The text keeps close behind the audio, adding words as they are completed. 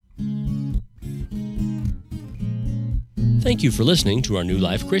Thank you for listening to our New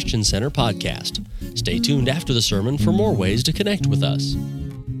Life Christian Center podcast. Stay tuned after the sermon for more ways to connect with us.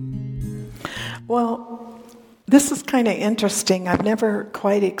 Well, this is kind of interesting. I've never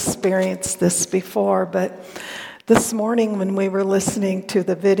quite experienced this before, but this morning when we were listening to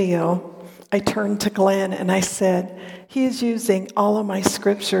the video, I turned to Glenn and I said, he is using all of my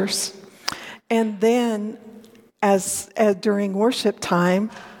scriptures. And then as during worship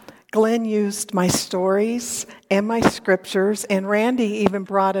time, Glenn used my stories and my scriptures, and Randy even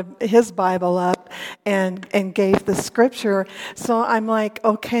brought his Bible up and gave the scripture. So I'm like,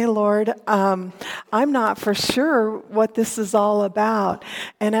 okay, Lord, I'm not for sure what this is all about.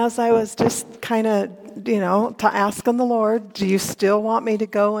 And as I was just kind of, asking the Lord, do you still want me to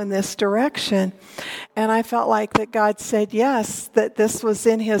go in this direction? And I felt like that God said yes, that this was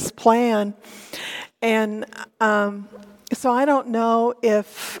in His plan. And so I don't know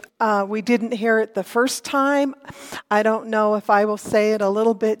if we didn't hear it the first time. I don't know if I will say it a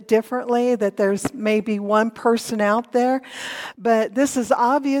little bit differently, that there's maybe one person out there. But this is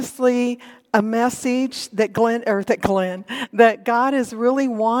obviously a message that that God is really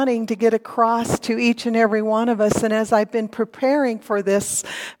wanting to get across to each and every one of us. And as I've been preparing for this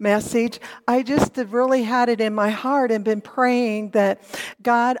message, I just have really had it in my heart and been praying that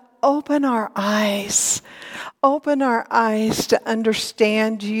God, open our eyes to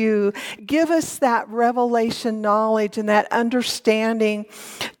understand you. Give us that revelation knowledge and that understanding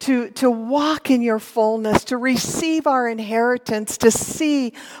to walk in your fullness, to receive our inheritance, to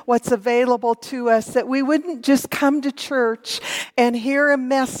see what's available to us, that we wouldn't just come to church and hear a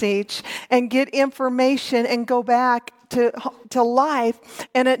message and get information and go back to life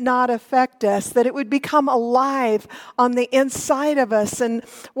and it not affect us, that it would become alive on the inside of us. And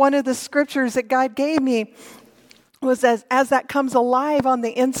one of the scriptures that God gave me was as that comes alive on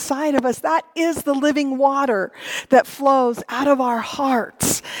the inside of us, that is the living water that flows out of our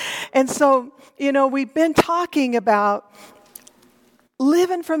hearts. And so, we've been talking about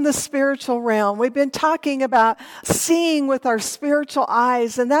living from the spiritual realm. We've been talking about seeing with our spiritual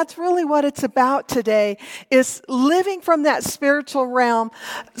eyes, and that's really what it's about today, is living from that spiritual realm,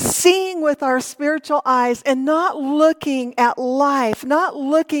 seeing with our spiritual eyes, and not looking at life, not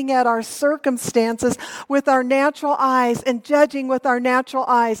looking at our circumstances with our natural eyes and judging with our natural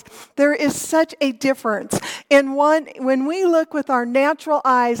eyes. There is such a difference. When we look with our natural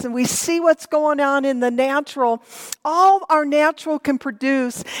eyes and we see what's going on in the natural, all our natural can produce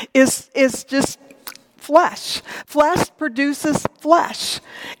is just flesh. Flesh produces flesh.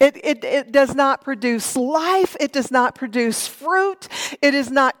 It does not produce life. It does not produce fruit. It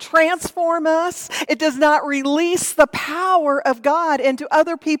does not transform us. It does not release the power of God into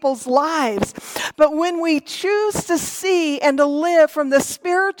other people's lives. But when we choose to see and to live from the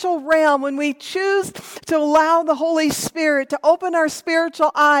spiritual realm, when we choose to allow the Holy Spirit to open our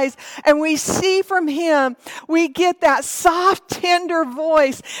spiritual eyes and we see from Him, we get that soft, tender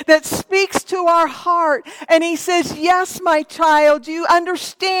voice that speaks to our heart. And He says, yes, my child, you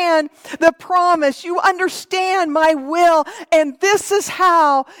understand the promise. You understand my will. And this is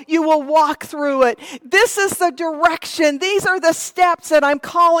how you will walk through it. This is the direction. These are the steps that I'm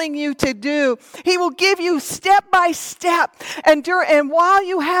calling you to do. He will give you step by step. And while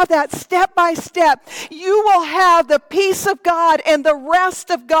you have that step by step, you will have the peace of God and the rest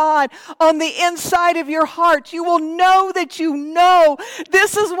of God on the inside of your heart. You will know that you know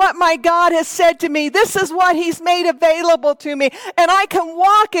this is what my God has said to me. This is what He's made available to me. And I can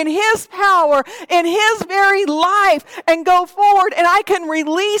walk in His power, in His very life, and go forward, and I can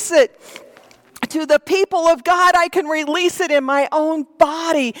release it to the people of God. I can release it in my own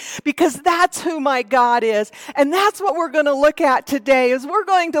body, because that's who my God is. And that's what we're going to look at today, is we're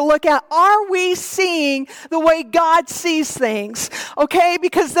going to look at, are we seeing the way God sees things? Okay?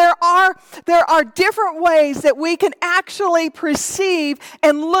 Because there are different ways that we can actually perceive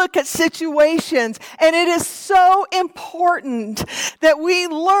and look at situations. And it is so important that we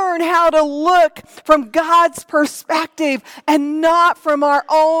learn how to look from God's perspective and not from our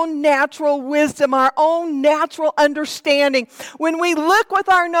own natural wisdom, our own natural understanding. When we look with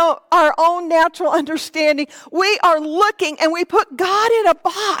our own natural understanding, we are looking and we put God in a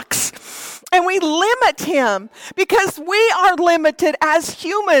box and we limit Him, because we are limited as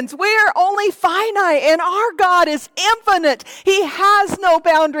humans. We are only finite, and our God is infinite. He has no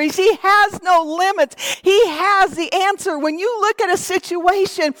boundaries. He has no limits. He has the answer. When you look at a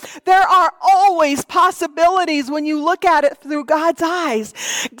situation, there are always possibilities when you look at it through God's eyes.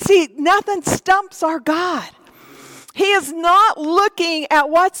 See, nothing stumps our God. He is not looking at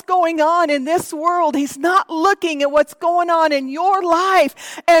what's going on in this world. He's not looking at what's going on in your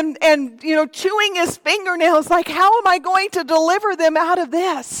life and chewing his fingernails like, how am I going to deliver them out of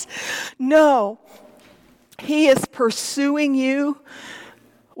this? No. He is pursuing you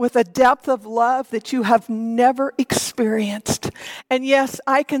with a depth of love that you have never experienced. And yes,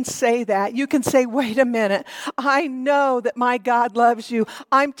 I can say that. You can say, wait a minute. I know that my God loves you.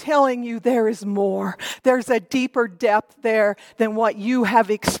 I'm telling you, there is more. There's a deeper depth there than what you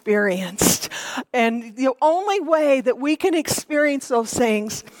have experienced. And the only way that we can experience those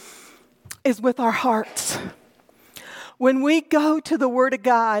things is with our hearts. When we go to the Word of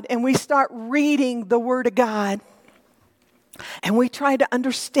God and we start reading the Word of God, and we try to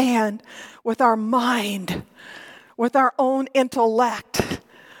understand with our mind, with our own intellect,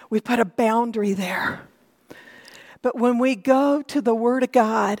 we put a boundary there. But when we go to the Word of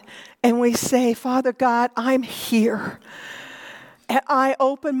God and we say, Father God, I'm here, and I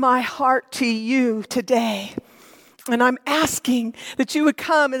open my heart to you today. And I'm asking that you would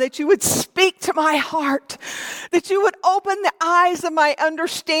come and that you would speak to my heart, that you would open the eyes of my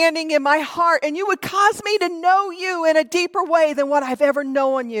understanding in my heart, and you would cause me to know you in a deeper way than what I've ever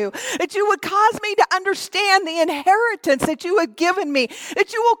known you, that you would cause me to understand the inheritance that you have given me,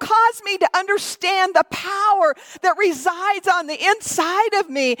 that you will cause me to understand the power that resides on the inside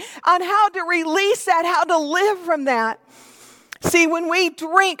of me, on how to release that, how to live from that. See, when we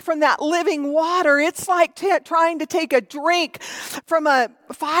drink from that living water, it's like trying to take a drink from a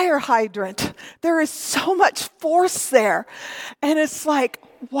fire hydrant. There is so much force there. And it's like,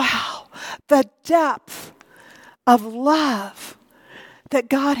 wow, the depth of love that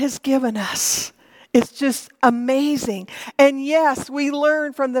God has given us is just amazing. And yes, we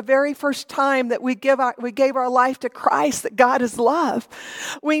learned from the very first time that we gave our life to Christ that God is love.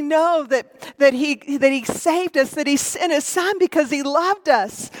 We know that He saved us, that He sent His Son because He loved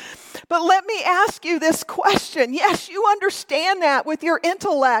us. But let me ask you this question. Yes, you understand that with your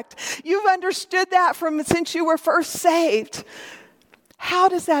intellect. You've understood that from since you were first saved. How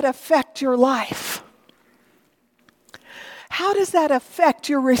does that affect your life? How does that affect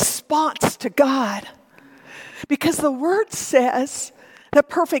your response to God? Because the Word says that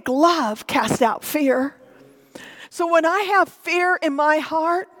perfect love casts out fear. So when I have fear in my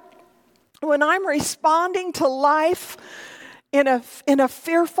heart, when I'm responding to life in a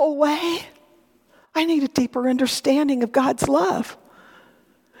fearful way, I need a deeper understanding of God's love.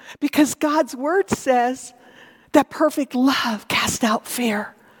 Because God's Word says that perfect love casts out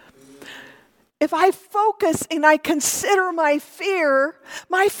fear. If I focus and I consider my fear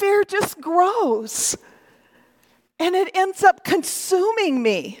just grows. And it ends up consuming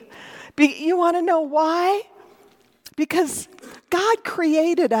me. You want to know why? Because God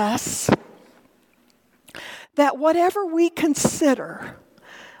created us that whatever we consider,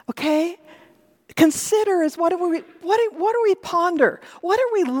 okay? Consider is what do we ponder? What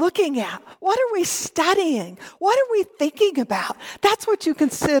are we looking at? What are we studying? What are we thinking about? That's what you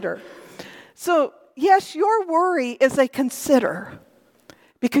consider. So, yes, your worry is a consider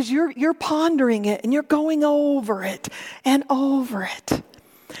because you're pondering it and you're going over it and over it.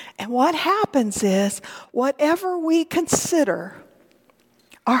 And what happens is whatever we consider,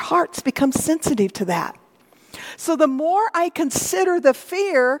 our hearts become sensitive to that. So the more I consider the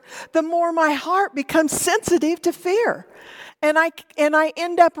fear, the more my heart becomes sensitive to fear. And I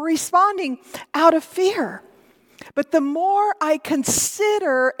end up responding out of fear. But the more I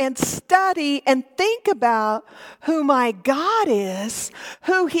consider and study and think about who my God is,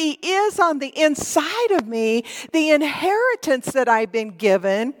 who He is on the inside of me, the inheritance that I've been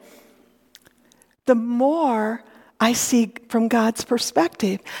given, the more I see from God's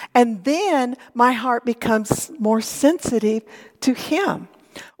perspective. And then my heart becomes more sensitive to Him.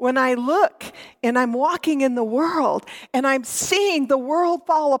 When I look and I'm walking in the world and I'm seeing the world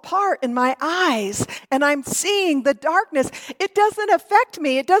fall apart in my eyes and I'm seeing the darkness, it doesn't affect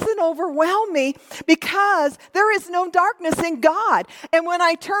me. It doesn't overwhelm me because there is no darkness in God. And when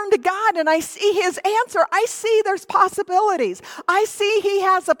I turn to God and I see His answer, I see there's possibilities. I see He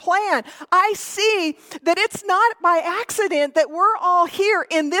has a plan. I see that it's not by accident that we're all here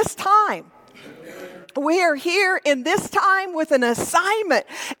in this time. We are here in this time with an assignment,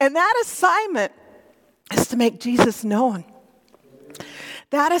 and that assignment is to make Jesus known.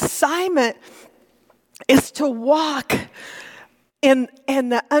 That assignment is to walk and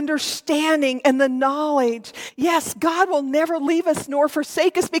the understanding and the knowledge. Yes, God will never leave us nor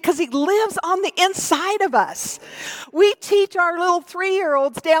forsake us because He lives on the inside of us. We teach our little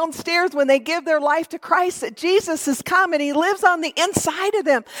 3-year-olds downstairs when they give their life to Christ that Jesus has come and He lives on the inside of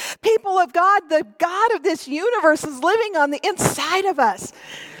them. People of God, the God of this universe is living on the inside of us.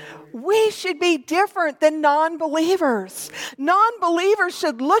 We should be different than non-believers. Non-believers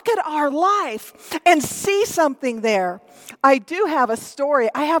should look at our life and see something there. I do have a story.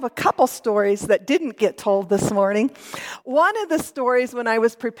 I have a couple stories that didn't get told this morning. One of the stories when I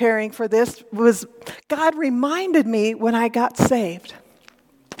was preparing for this was God reminded me when I got saved.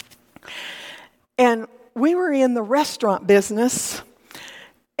 And we were in the restaurant business.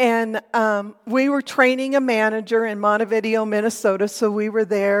 And we were training a manager in Montevideo, Minnesota, so we were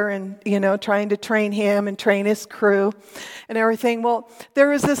there and, trying to train him and train his crew and everything. Well, there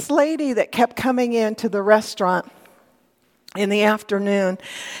was this lady that kept coming into the restaurant in the afternoon,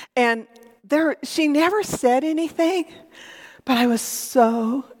 and she never said anything, but I was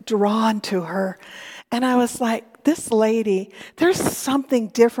so drawn to her. And I was like, this lady, there's something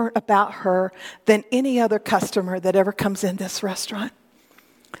different about her than any other customer that ever comes in this restaurant.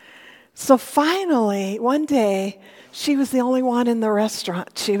 So finally, one day, she was the only one in the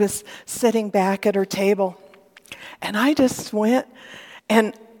restaurant. She was sitting back at her table. And I just went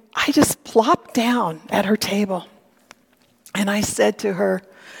and I just plopped down at her table. And I said to her,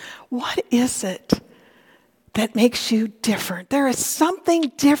 what is it that makes you different? There is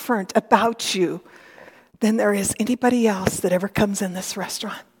something different about you than there is anybody else that ever comes in this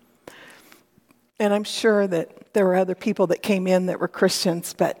restaurant. And I'm sure that there were other people that came in that were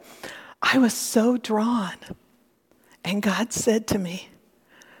Christians, but I was so drawn. And God said to me,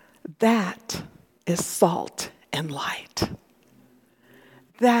 that is salt and light.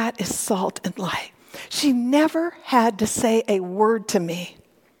 That is salt and light. She never had to say a word to me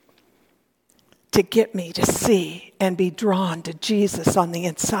to get me to see and be drawn to Jesus on the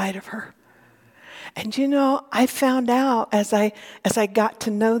inside of her. And I found out as I got to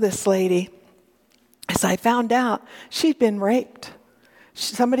know this lady, as I found out she'd been raped.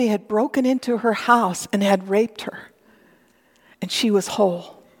 Somebody had broken into her house and had raped her. And she was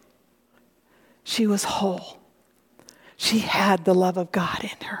whole. She was whole. She had the love of God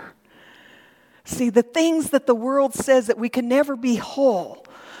in her. See, the things that the world says that we can never be whole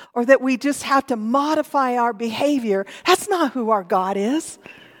or that we just have to modify our behavior, that's not who our God is.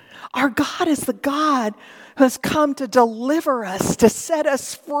 Our God is the God who has come to deliver us, to set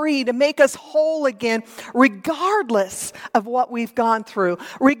us free, to make us whole again, regardless of what we've gone through,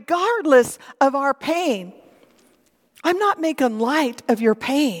 regardless of our pain. I'm not making light of your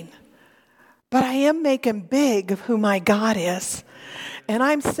pain, but I am making big of who my God is. And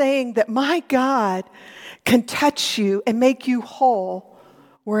I'm saying that my God can touch you and make you whole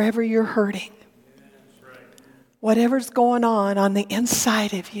wherever you're hurting. Whatever's going on the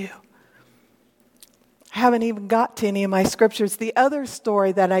inside of you. I haven't even got to any of my scriptures. The other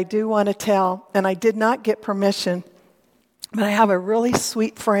story that I do want to tell, and I did not get permission, but I have a really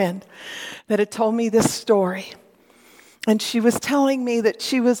sweet friend that had told me this story. And she was telling me that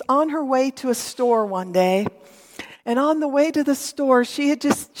she was on her way to a store one day. And on the way to the store,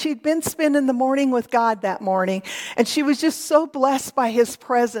 she'd been spending the morning with God that morning. And she was just so blessed by His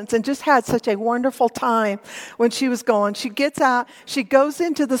presence and just had such a wonderful time when she was going. She gets out, she goes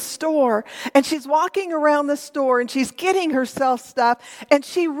into the store, and she's walking around the store and she's getting herself stuff. And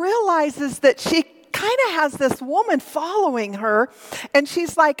she realizes that she kind of has this woman following her, and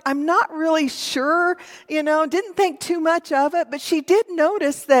she's like, I'm not really sure, didn't think too much of it, but she did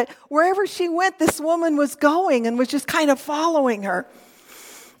notice that wherever she went, this woman was going and was just kind of following her.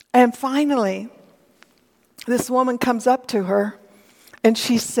 And finally, this woman comes up to her and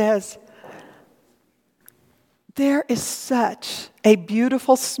she says, there is such a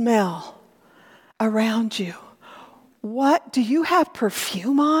beautiful smell around you. What, do you have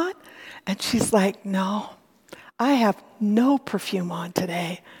perfume on? And she's like, no, I have no perfume on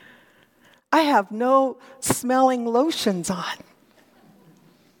today. I have no smelling lotions on.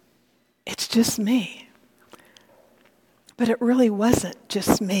 It's just me. But it really wasn't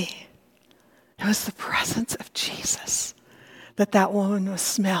just me. It was the presence of Jesus that woman was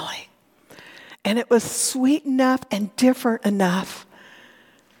smelling. And it was sweet enough and different enough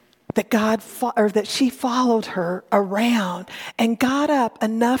that she followed her around and got up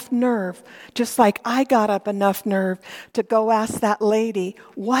enough nerve, just like I got up enough nerve to go ask that lady,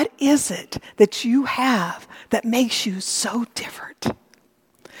 what is it that you have that makes you so different?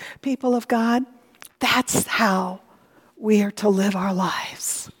 People of God, that's how we are to live our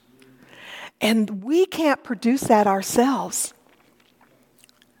lives. And we can't produce that ourselves.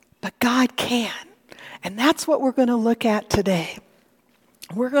 but God can. And that's what we're going to look at today.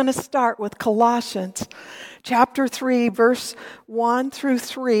 We're going to start with Colossians chapter 3, verse 1 through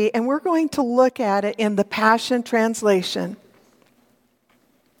 3, and we're going to look at it in the Passion Translation.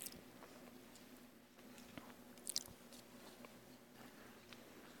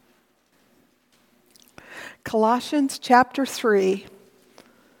 Colossians chapter 3,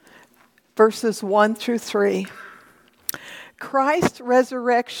 verses 1 through 3. Christ's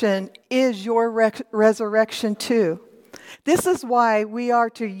resurrection is your resurrection too. This is why we are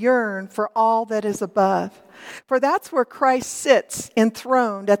to yearn for all that is above. For that's where Christ sits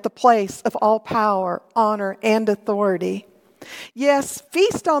enthroned at the place of all power, honor, and authority. Yes,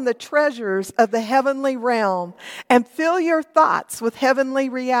 feast on the treasures of the heavenly realm and fill your thoughts with heavenly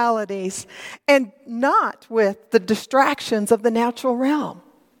realities and not with the distractions of the natural realm.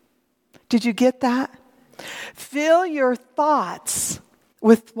 Did you get that? Fill your thoughts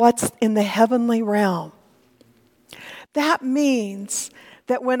with what's in the heavenly realm. That means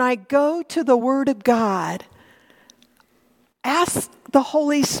that when I go to the Word of God, ask the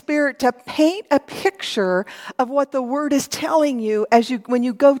Holy Spirit to paint a picture of what the Word is telling you when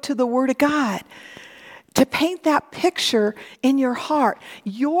you go to the Word of God. To paint that picture in your heart.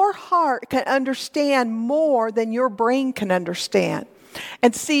 Your heart can understand more than your brain can understand.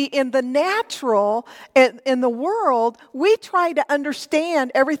 And see, in the natural, in the world, we try to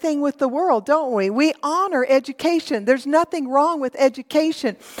understand everything with the world, don't we? We honor education. There's nothing wrong with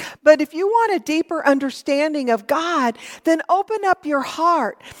education. But if you want a deeper understanding of God, then open up your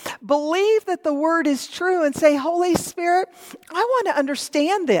heart. Believe that the Word is true and say, Holy Spirit, I want to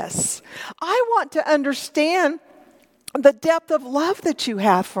understand this. I want to understand the depth of love that you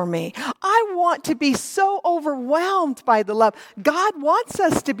have for me. I want to be so overwhelmed by the love. God wants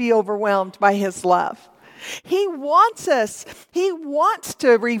us to be overwhelmed by His love. He wants us. He wants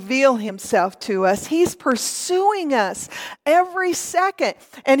to reveal Himself to us. He's pursuing us every second.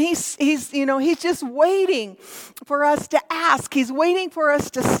 And He's just waiting for us to ask. He's waiting for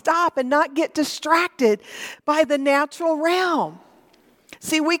us to stop and not get distracted by the natural realm.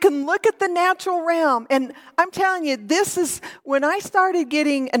 See, we can look at the natural realm, and I'm telling you, this is, when I started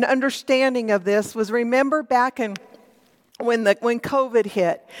getting an understanding of this, was remember back in when COVID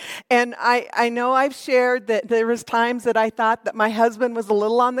hit. And I know I've shared that there was times that I thought that my husband was a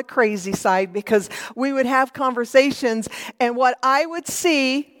little on the crazy side because we would have conversations, and what I would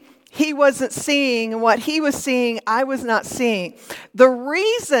see, he wasn't seeing, and what he was seeing, I was not seeing. The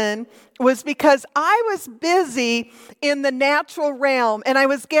reason was because I was busy in the natural realm, and I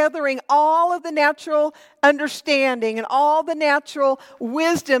was gathering all of the natural understanding and all the natural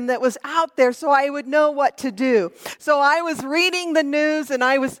wisdom that was out there so I would know what to do. So I was reading the news, and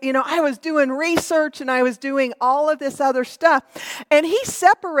I was doing research, and I was doing all of this other stuff, and he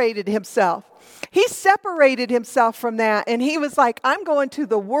separated himself. He separated himself from that, and he was like, I'm going to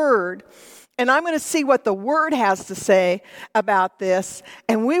the Word, and I'm going to see what the Word has to say about this.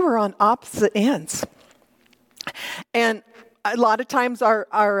 And we were on opposite ends. And a lot of times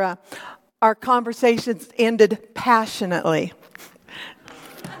our conversations ended passionately.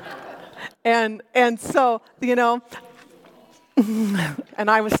 and so, and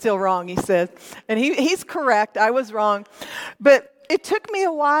I was still wrong, he said. And he's correct, I was wrong. But it took me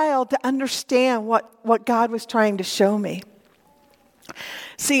a while to understand what God was trying to show me.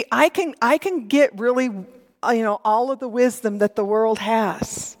 See, I can get really, all of the wisdom that the world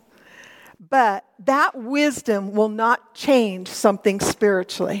has. But that wisdom will not change something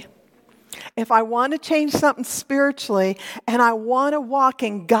spiritually. If I want to change something spiritually and I want to walk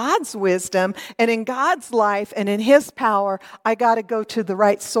in God's wisdom and in God's life and in His power, I got to go to the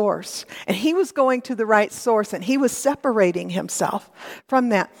right source. And he was going to the right source, and he was separating himself from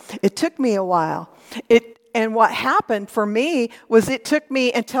that. It took me a while. And what happened for me was it took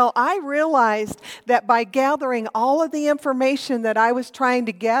me until I realized that by gathering all of the information that I was trying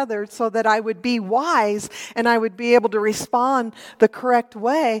to gather so that I would be wise and I would be able to respond the correct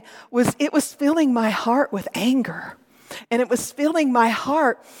way, it was filling my heart with anger. And it was filling my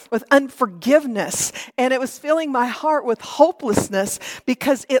heart with unforgiveness. And it was filling my heart with hopelessness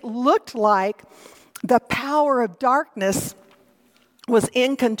because it looked like the power of darkness was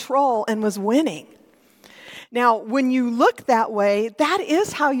in control and was winning. Now, when you look that way, that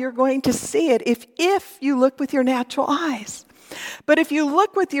is how you're going to see it if you look with your natural eyes. But if you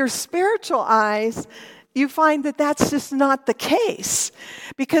look with your spiritual eyes, you find that that's just not the case.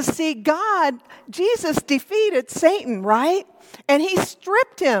 Because see, Jesus defeated Satan, right? And he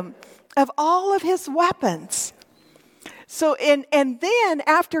stripped him of all of his weapons. So, and then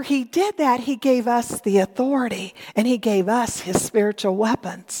after he did that, he gave us the authority and he gave us his spiritual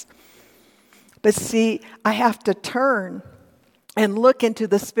weapons. But see, I have to turn and look into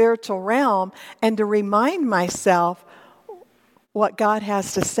the spiritual realm and to remind myself what God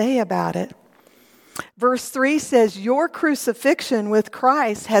has to say about it. Verse 3 says, your crucifixion with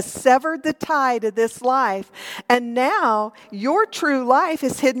Christ has severed the tie to this life, and now your true life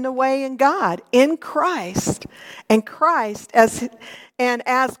is hidden away in God, in Christ. And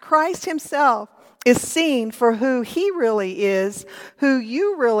as Christ himself is seen for who he really is, who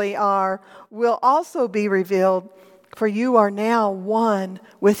you really are, will also be revealed, for you are now one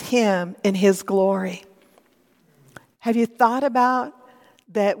with him in his glory. Have you thought about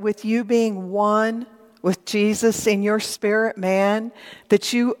that with you being one with Jesus in your spirit, man,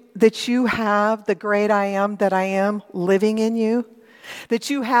 that you have the great I am that I am living in you? That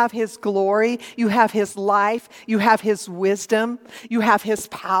you have his glory, you have his life, you have his wisdom, you have his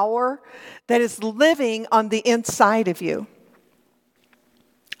power that is living on the inside of you.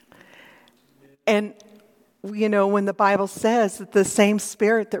 And you know, when the Bible says that the same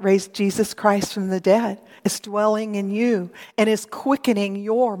Spirit that raised Jesus Christ from the dead is dwelling in you and is quickening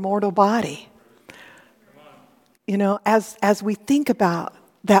your mortal body. You know, as we think about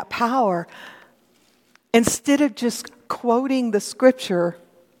that power, instead of just quoting the scripture,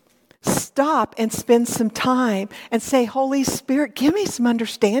 stop and spend some time and say, Holy Spirit, give me some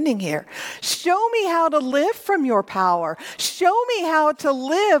understanding here. Show me how to live from your power. Show me how to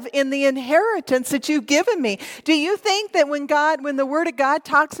live in the inheritance that you've given me. Do you think that when the Word of God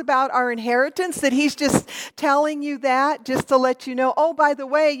talks about our inheritance, that he's just telling you that just to let you know, oh, by the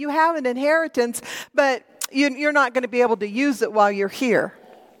way, you have an inheritance, but you're not going to be able to use it while you're here?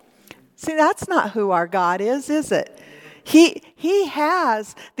 See, that's not who our God is it? He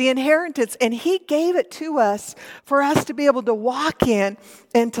has the inheritance, and he gave it to us for us to be able to walk in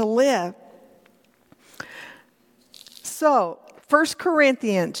and to live. So, 1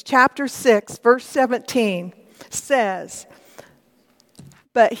 Corinthians chapter 6, verse 17 says,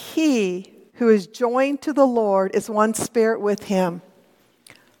 but he who is joined to the Lord is one spirit with him.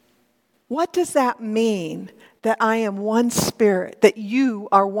 What does that mean, that I am one spirit, that you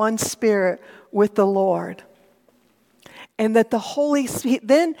are one spirit with the Lord? And that the Holy Spirit,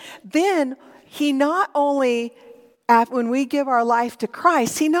 then he not only, when we give our life to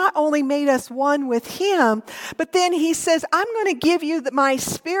Christ, he not only made us one with him, but then he says, I'm going to give you my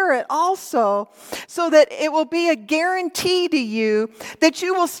spirit also, so that it will be a guarantee to you that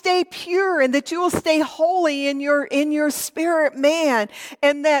you will stay pure and that you will stay holy in your spirit man.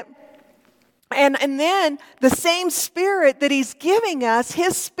 And that And then the same Spirit that he's giving us,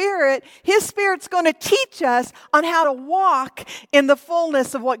 his Spirit's going to teach us on how to walk in the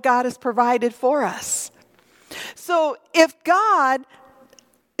fullness of what God has provided for us. So if God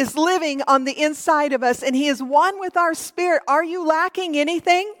is living on the inside of us and he is one with our spirit, are you lacking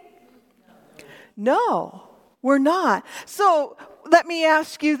anything? No, we're not. So let me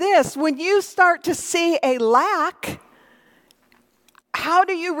ask you this. When you start to see a lack, how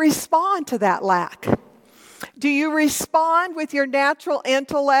do you respond to that lack? Do you respond with your natural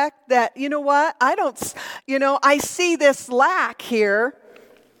intellect that, you know what, I see this lack here,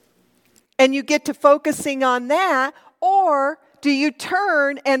 and you get to focusing on that? Or do you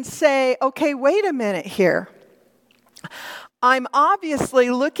turn and say, okay, wait a minute here. I'm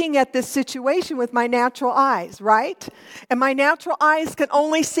obviously looking at this situation with my natural eyes, right? And my natural eyes can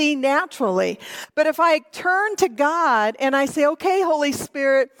only see naturally. But if I turn to God and I say, okay, Holy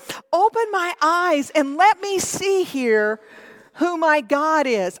Spirit, open my eyes and let me see here who my God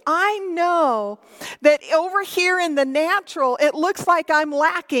is. I know that over here in the natural, it looks like I'm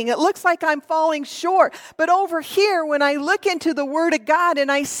lacking. It looks like I'm falling short. But over here, when I look into the Word of God and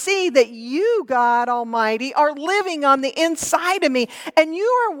I see that you, God Almighty, are living on the inside of me, and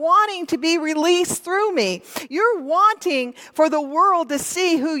you are wanting to be released through me. You're wanting for the world to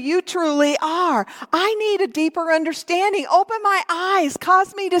see who you truly are. I need a deeper understanding. Open my eyes.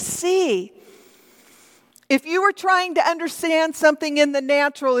 Cause me to see. If you were trying to understand something in the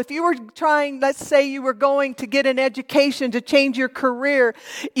natural, if you were trying, let's say you were going to get an education to change your career,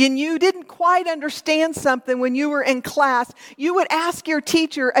 and you didn't quite understand something when you were in class, you would ask your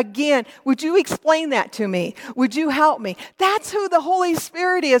teacher again, would you explain that to me? Would you help me? That's who the Holy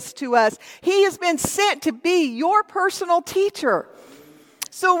Spirit is to us. He has been sent to be your personal teacher.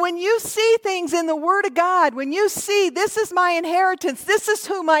 So when you see things in the Word of God, when you see this is my inheritance, this is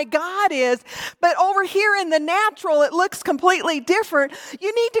who my God is, but over here in the natural it looks completely different,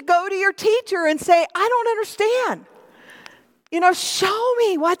 you need to go to your teacher and say, I don't understand. Show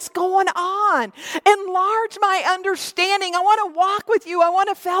me what's going on. Enlarge my understanding. I want to walk with you. I want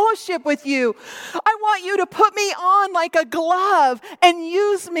to fellowship with you. I want you to put me on like a glove and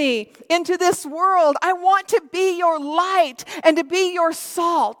use me into this world. I want to be your light and to be your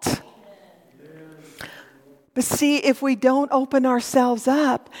salt. But see, if we don't open ourselves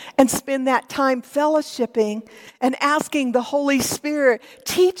up and spend that time fellowshipping and asking the Holy Spirit,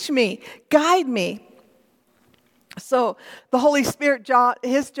 teach me, guide me. So the Holy Spirit,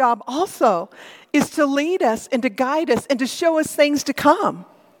 his job also is to lead us and to guide us and to show us things to come.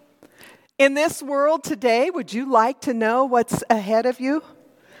 In this world today, would you like to know what's ahead of you?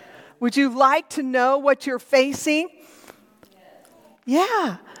 Would you like to know what you're facing?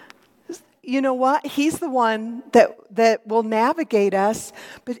 Yeah. You know what? He's the one that will navigate us.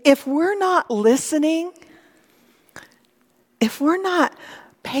 But if we're not listening, if we're not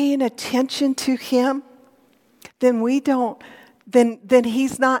paying attention to him, then we don't, then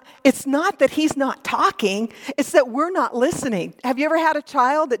he's not, it's not that he's not talking, it's that we're not listening. Have you ever had a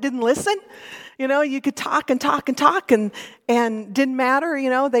child that didn't listen? You could talk and talk and talk and didn't matter,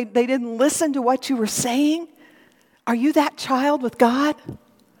 they didn't listen to what you were saying. Are you that child with God?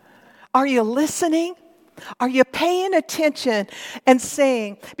 Are you listening? Are you paying attention and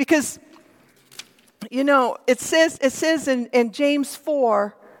saying, because, it says in James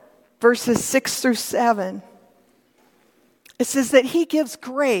 4, verses 6 through 7, it says that he gives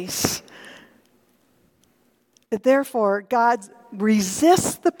grace. Therefore, God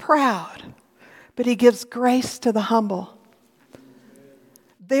resists the proud, but he gives grace to the humble.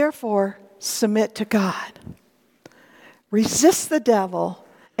 Therefore, submit to God. Resist the devil,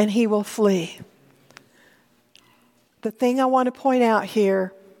 and he will flee. The thing I want to point out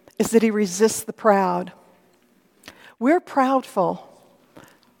here is that he resists the proud. We're prideful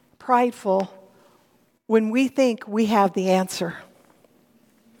when we think we have the answer.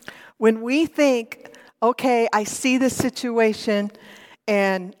 When we think, okay, I see this situation,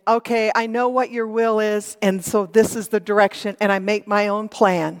 and okay, I know what your will is, and so this is the direction, and I make my own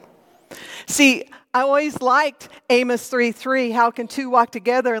plan. See, I always liked Amos 3:3, how can two walk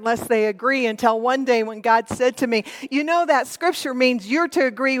together unless they agree, until one day when God said to me, that scripture means you're to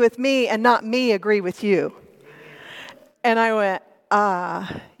agree with me and not me agree with you. And I went,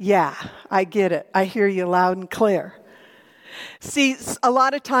 yeah, I get it. I hear you loud and clear. See, a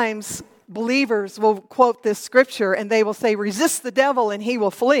lot of times believers will quote this scripture and they will say, resist the devil and he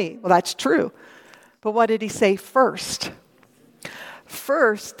will flee. Well, that's true. But what did he say first?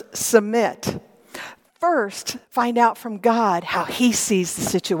 First, submit. First, find out from God how he sees the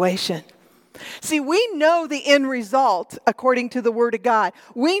situation. See, we know the end result according to the Word of God.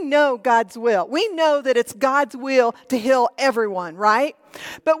 We know God's will. We know that it's God's will to heal everyone, right?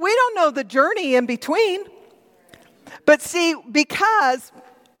 But we don't know the journey in between. But see, because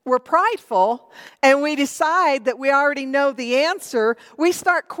we're prideful and we decide that we already know the answer, we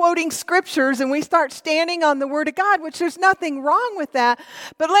start quoting scriptures and we start standing on the Word of God, which there's nothing wrong with that.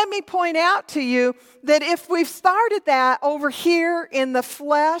 But let me point out to you that if we've started that over here in the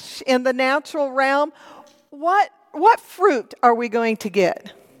flesh, in the natural realm, what fruit are we going to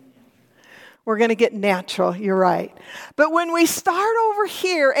get? We're going to get natural, you're right. But when we start over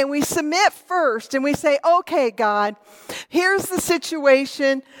here and we submit first and we say, okay, God, here's the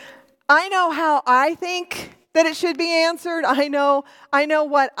situation. I know how I think that it should be answered. I know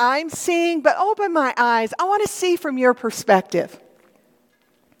what I'm seeing, but open my eyes. I want to see from your perspective.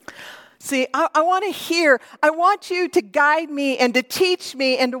 See, I want to hear. I want you to guide me and to teach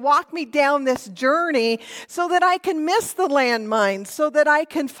me and to walk me down this journey so that I can miss the landmines, so that I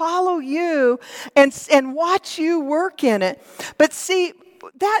can follow you and watch you work in it. But see,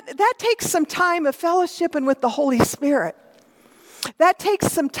 that takes some time of fellowshipping with the Holy Spirit. That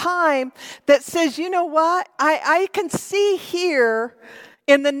takes some time that says, you know what? I can see here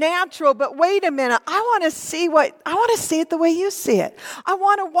in the natural, but wait a minute, I want to see it the way you see it. I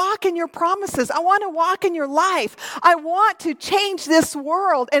want to walk in your promises. I want to walk in your life. I want to change this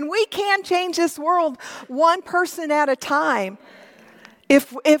world, and we can change this world one person at a time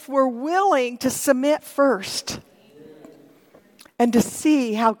if we're willing to submit first and to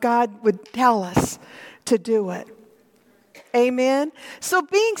see how God would tell us to do it. Amen? So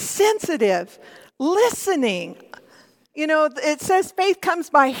being sensitive, listening. It says faith comes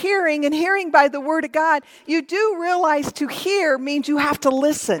by hearing, and hearing by the Word of God. You do realize to hear means you have to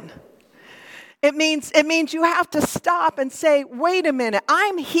listen. It means you have to stop and say, wait a minute,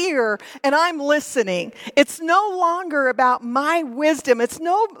 I'm here and I'm listening. It's no longer about my wisdom. It's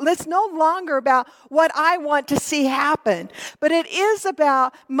no longer about what I want to see happen. But it is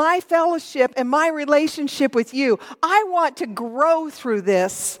about my fellowship and my relationship with you. I want to grow through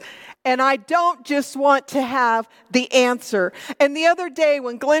this. And I don't just want to have the answer. And the other day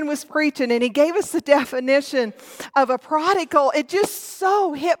when Glenn was preaching and he gave us the definition of a prodigal, it just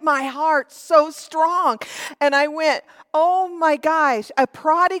so hit my heart so strong. And I went, oh my gosh, a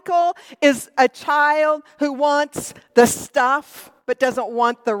prodigal is a child who wants the stuff but doesn't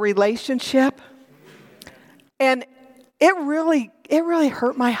want the relationship. And it really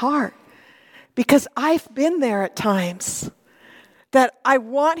hurt my heart because I've been there at times. That I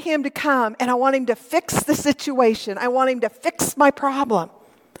want him to come and I want him to fix the situation. I want him to fix my problem.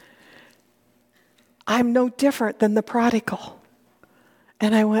 I'm no different than the prodigal.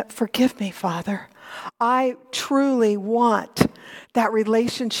 And I went, forgive me, Father. I truly want that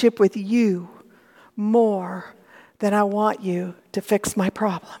relationship with you more than I want you to fix my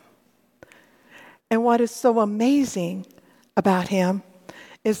problem. And what is so amazing about him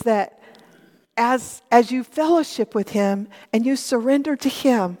is that as you fellowship with him and you surrender to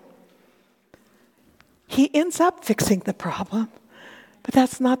him, he ends up fixing the problem. But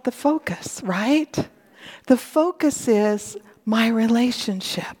that's not the focus, right? The focus is my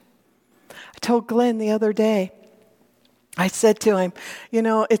relationship. I told Glenn the other day, I said to him,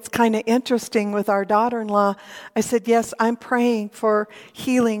 it's kind of interesting with our daughter-in-law. I said, yes, I'm praying for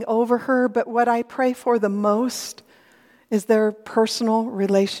healing over her, but what I pray for the most is their personal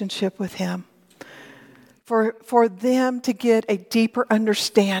relationship with him. For them to get a deeper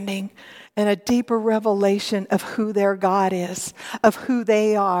understanding and a deeper revelation of who their God is, of who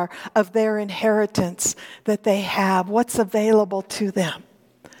they are, of their inheritance that they have, what's available to them.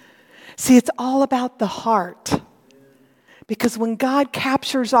 See, it's all about the heart. Because when God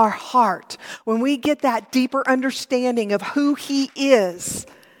captures our heart, when we get that deeper understanding of who he is,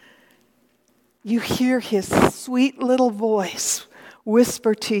 you hear his sweet little voice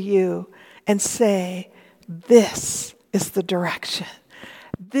whisper to you and say, this is the direction.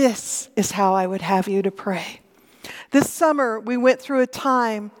 This is how I would have you to pray. This summer, we went through a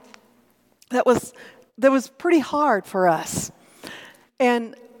time that was pretty hard for us.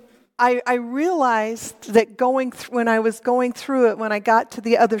 And I realized that when I was going through it, when I got to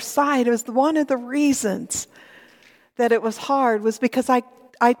the other side, it was one of the reasons that it was hard was because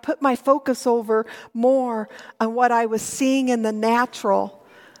I put my focus over more on what I was seeing in the natural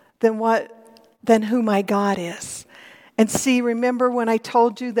than who my God is. And see, remember when I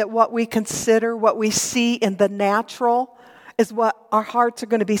told you that what we consider, what we see in the natural is what our hearts are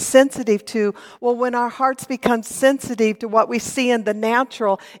going to be sensitive to. Well, when our hearts become sensitive to what we see in the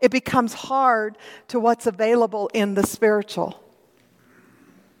natural, it becomes hard to what's available in the spiritual.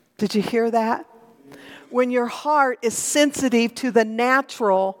 Did you hear that? When your heart is sensitive to the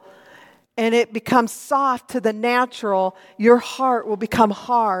natural and it becomes soft to the natural, your heart will become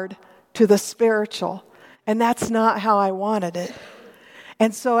hard to the spiritual. And that's not how I wanted it.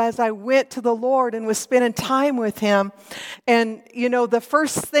 And so as I went to the Lord and was spending time with him, and the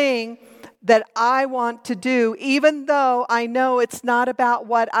first thing that I want to do, even though I know it's not about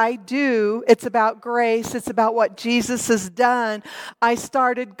what I do, it's about grace, it's about what Jesus has done, I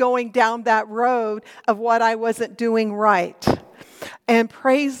started going down that road of what I wasn't doing right. And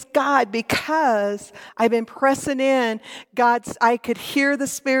praise God, because I've been pressing in, I could hear the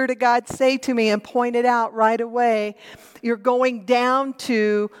Spirit of God say to me and point it out right away, you're going down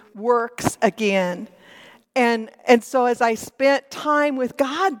to works again. And so as I spent time with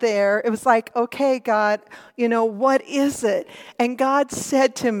God there, it was like, okay, God, what is it? And God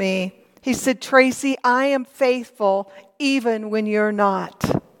said to me, he said, Tracy, I am faithful even when you're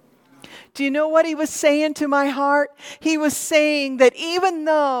not. Do you know what he was saying to my heart? He was saying that even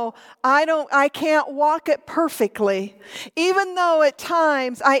though I can't walk it perfectly, even though at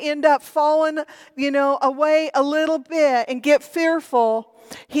times I end up falling, away a little bit and get fearful,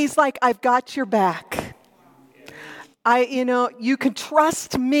 he's like, I've got your back. You can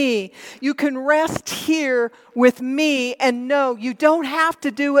trust me. You can rest here with me and know you don't have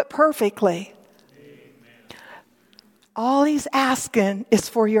to do it perfectly. All he's asking is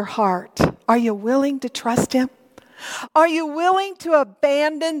for your heart. Are you willing to trust him? Are you willing to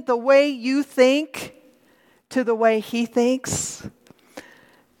abandon the way you think to the way he thinks?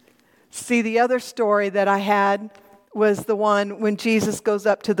 See, the other story that I had was the one when Jesus goes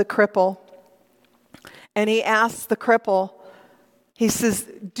up to the cripple. And he asks the cripple, he says,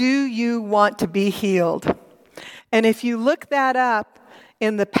 do you want to be healed? And if you look that up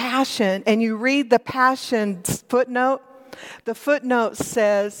in the Passion and you read the Passion footnote, the footnote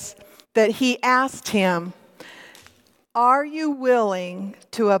says that he asked him, "Are you willing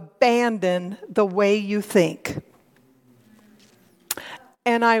to abandon the way you think?"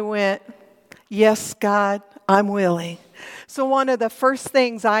 And I went, "Yes, God, I'm willing." So one of the first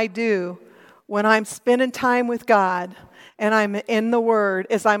things I do when I'm spending time with God and I'm in the Word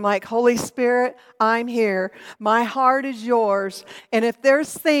is I'm like, "Holy Spirit, I'm here. My heart is yours. And if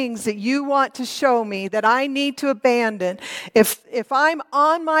there's things that you want to show me that I need to abandon, if I'm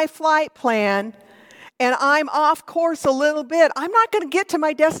on my flight plan and I'm off course a little bit, I'm not going to get to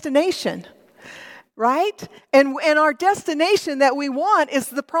my destination." Right? And our destination that we want is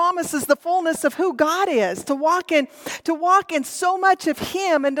the promises, the fullness of who God is, to walk in so much of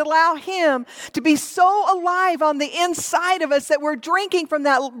Him and to allow Him to be so alive on the inside of us that we're drinking from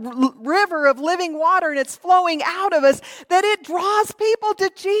that river of living water and it's flowing out of us, that it draws people to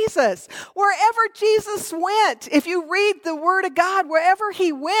Jesus. Wherever Jesus went, if you read the Word of God, wherever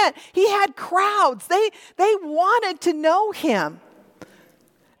He went, He had crowds. They wanted to know Him.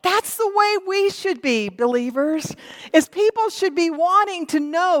 That's the way we should be, believers, is people should be wanting to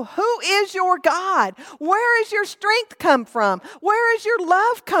know, who is your God? Where is your strength come from? Where is your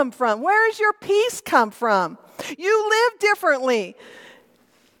love come from? Where is your peace come from? You live differently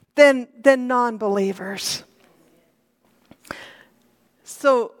than non-believers.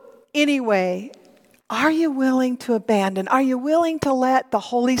 So anyway, are you willing to abandon? Are you willing to let the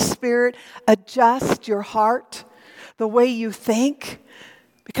Holy Spirit adjust your heart, the way you think?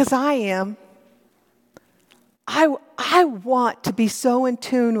 Because I am. I want to be so in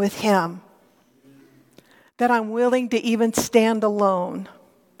tune with Him that I'm willing to even stand alone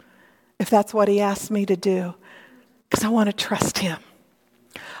if that's what He asks me to do. Because I want to trust Him.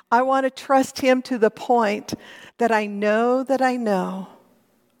 I want to trust Him to the point that I know that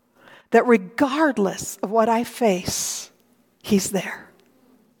regardless of what I face, He's there.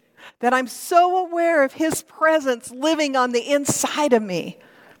 That I'm so aware of His presence living on the inside of me,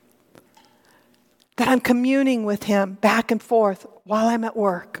 that I'm communing with Him back and forth while I'm at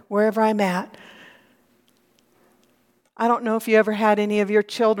work, wherever I'm at. I don't know if you ever had any of your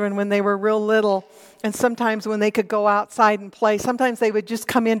children when they were real little, and sometimes when they could go outside and play, sometimes they would just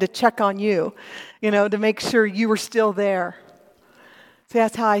come in to check on you, to make sure you were still there. See,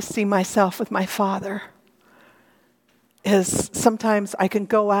 that's how I see myself with my Father. Is sometimes I can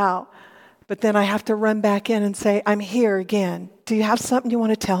go out, but then I have to run back in and say, "I'm here again. Do you have something you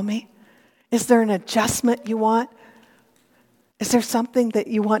want to tell me? Is there an adjustment you want? Is there something that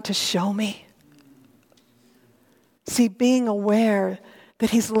you want to show me?" See, being aware that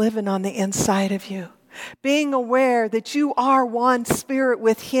He's living on the inside of you. Being aware that you are one spirit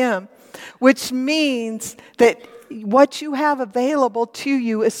with Him, which means that what you have available to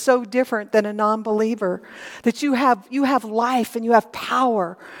you is so different than a non-believer. That you have life and you have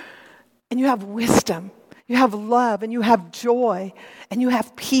power and you have wisdom. You have love and you have joy and you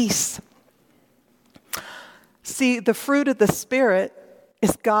have peace. See, the fruit of the Spirit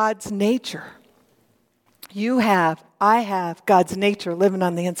is God's nature. I have God's nature living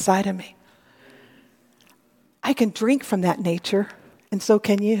on the inside of me. I can drink from that nature, and so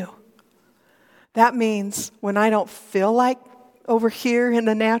can you. That means when I don't feel like over here in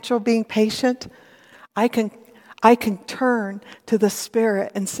the natural being patient, I can turn to the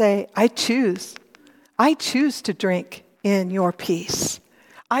Spirit and say, I choose to drink in your peace.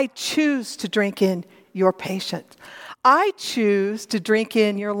 I choose to drink in your patience. I choose to drink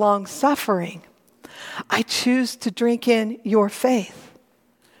in your long suffering. I choose to drink in your faith.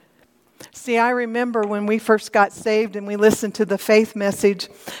 See, I remember when we first got saved and we listened to the faith message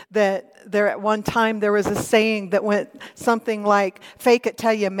that there at one time there was a saying that went something like, "Fake it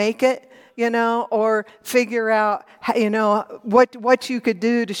till you make it," or figure out, what you could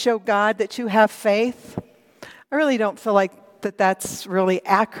do to show God that you have faith. I really don't feel like that's really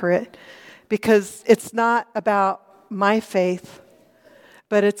accurate, because it's not about my faith,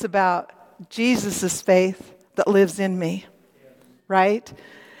 but it's about Jesus' faith that lives in me, right?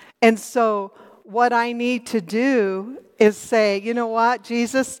 And so what I need to do is say, "You know what,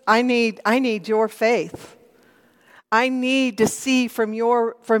 Jesus, I need your faith. I need to see from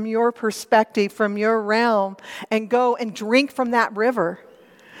your perspective, from your realm, and go and drink from that river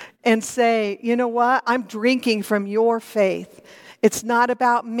and say, you know what, I'm drinking from your faith. It's not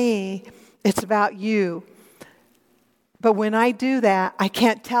about me, it's about you." But when I do that, I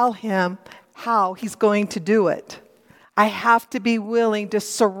can't tell Him how He's going to do it. I have to be willing to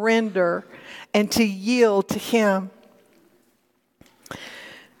surrender and to yield to Him.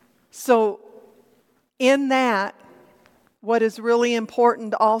 So in that, what is really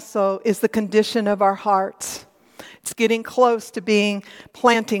important also is the condition of our hearts. It's getting close to being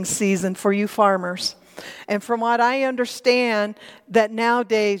planting season for you farmers. And from what I understand, that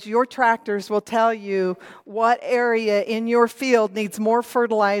nowadays your tractors will tell you what area in your field needs more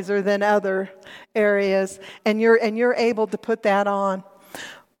fertilizer than other areas, and you're able to put that on.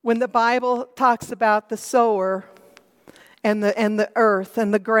 When the Bible talks about the sower and the earth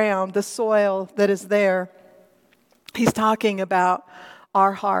and the ground, the soil that is there, he's talking about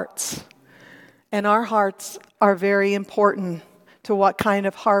our hearts. And our hearts are very important to what kind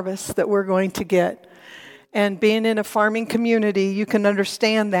of harvest that we're going to get. And being in a farming community, you can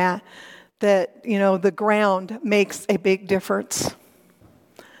understand that the ground makes a big difference.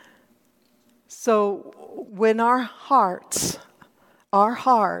 So when our hearts are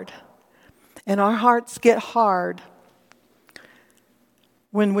hard, and our hearts get hard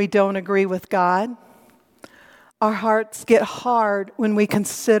when we don't agree with God, our hearts get hard when we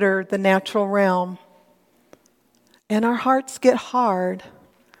consider the natural realm. And our hearts get hard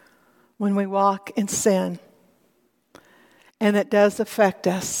when we walk in sin. And it does affect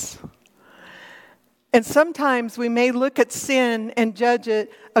us. And sometimes we may look at sin and judge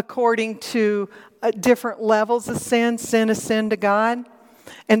it according to different levels of sin. Sin is sin to God.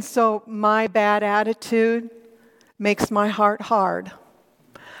 And so my bad attitude makes my heart hard.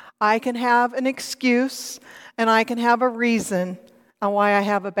 I can have an excuse and I can have a reason on why I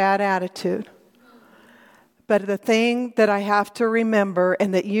have a bad attitude. But the thing that I have to remember,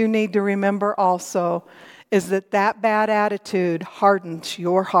 and that you need to remember also, is that bad attitude hardens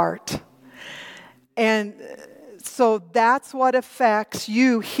your heart. And so that's what affects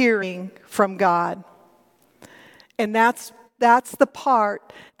you hearing from God. And that's the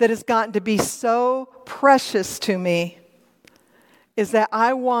part that has gotten to be so precious to me, is that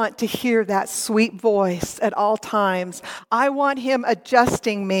I want to hear that sweet voice at all times. I want Him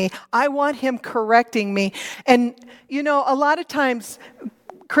adjusting me. I want Him correcting me. And, a lot of times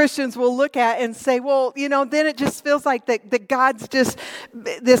Christians will look at and say, well, then it just feels like that God's just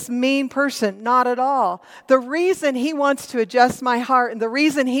this mean person. Not at all. The reason He wants to adjust my heart and the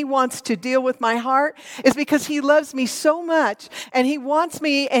reason He wants to deal with my heart is because He loves me so much, and He wants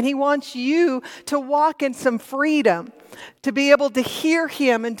me and He wants you to walk in some freedom, to be able to hear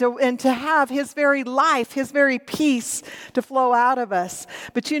Him and to have His very life, His very peace to flow out of us.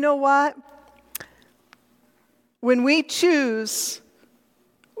 But you know what? When we choose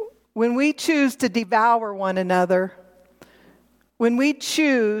to devour one another, when we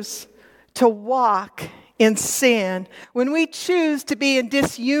choose to walk in sin, when we choose to be in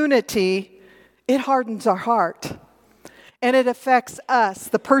disunity, it hardens our heart. And it affects us,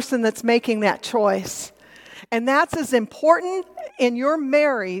 the person that's making that choice. And that's as important in your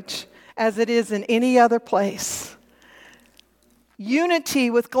marriage as it is in any other place.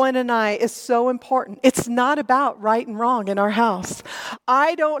 Unity with Glenn and I is so important. It's not about right and wrong in our house.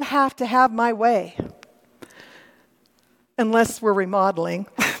 I don't have to have my way. Unless we're remodeling.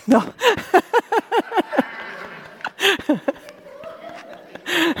 No.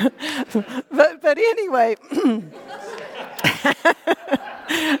 But anyway.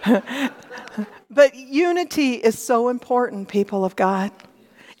 But unity is so important, people of God.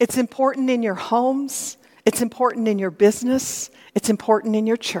 It's important in your homes. It's important in your business. It's important in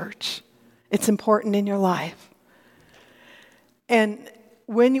your church. It's important in your life. And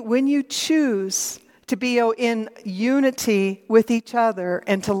when you choose to be in unity with each other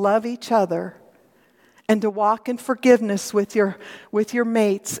and to love each other and to walk in forgiveness with your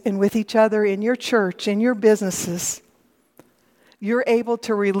mates and with each other in your church, in your businesses, you're able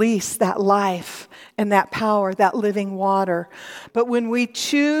to release that life and that power, that living water. But when we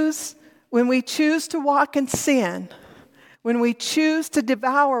choose to walk in sin, when we choose to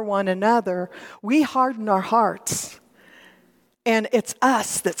devour one another, we harden our hearts. And it's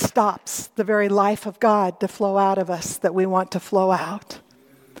us that stops the very life of God to flow out of us that we want to flow out.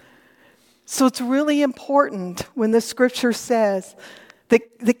 So it's really important when the scripture says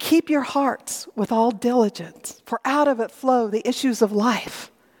that keep your hearts with all diligence, for out of it flow the issues of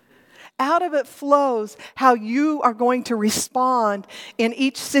life. Out of it flows how you are going to respond in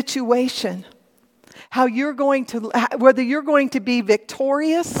each situation. How you're going to, whether you're going to be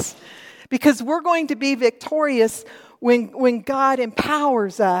victorious, because we're going to be victorious when God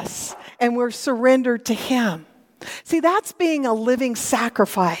empowers us and we're surrendered to Him. See, that's being a living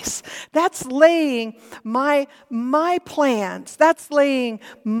sacrifice. That's laying my plans. That's laying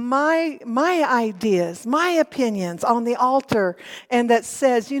my ideas, my opinions on the altar. And that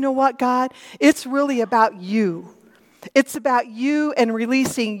says, you know what, God? It's really about you. It's about you and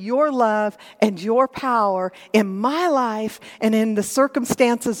releasing your love and your power in my life and in the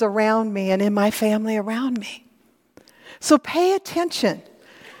circumstances around me and in my family around me. So pay attention.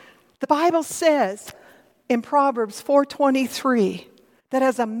 The Bible says in Proverbs 4:23 that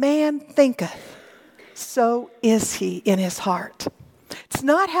as a man thinketh, so is he in his heart. It's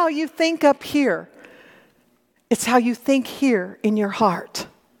not how you think up here. It's how you think here in your heart.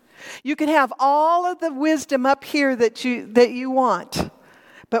 You can have all of the wisdom up here that you want,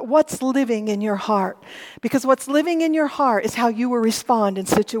 but what's living in your heart? Because what's living in your heart is how you will respond in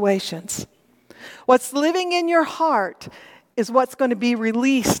situations. What's living in your heart is what's going to be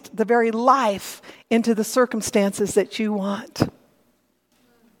released, the very life, into the circumstances that you want.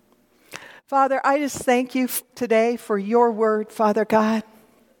 Father, I just thank you today for your word, Father God.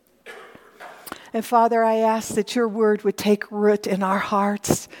 And Father, I ask that your word would take root in our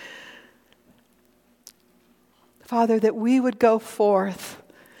hearts. Father, that we would go forth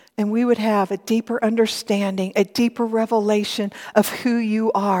and we would have a deeper understanding, a deeper revelation of who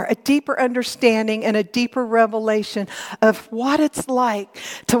you are, a deeper understanding and a deeper revelation of what it's like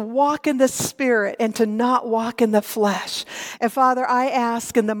to walk in the Spirit and to not walk in the flesh. And Father, I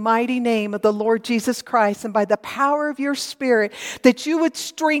ask in the mighty name of the Lord Jesus Christ and by the power of your Spirit that you would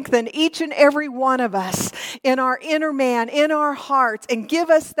strengthen each and every one of us in our inner man, in our hearts, and give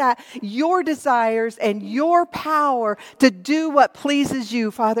us that your desires and your power to do what pleases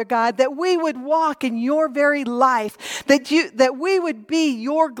you, Father God, that we would walk in your very life, that we would be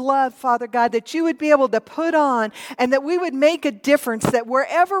your glove, Father God, that you would be able to put on, and that we would make a difference, that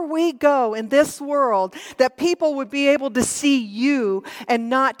wherever we go in this world, that people would be able to see you and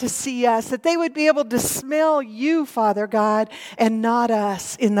not to see us, that they would be able to smell you, Father God, and not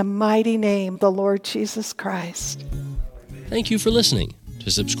us, in the mighty name of the Lord Jesus Christ. Thank you for listening. To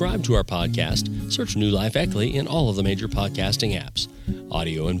subscribe to our podcast, search New Life Eckley in all of the major podcasting apps.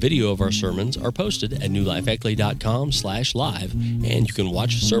 Audio and video of our sermons are posted at newlifeeckley.com/live, and you can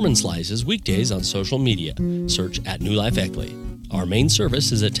watch sermon slices weekdays on social media. Search at New Life Eckley. Our main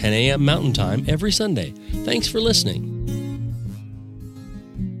service is at 10 a.m. Mountain Time every Sunday. Thanks for listening.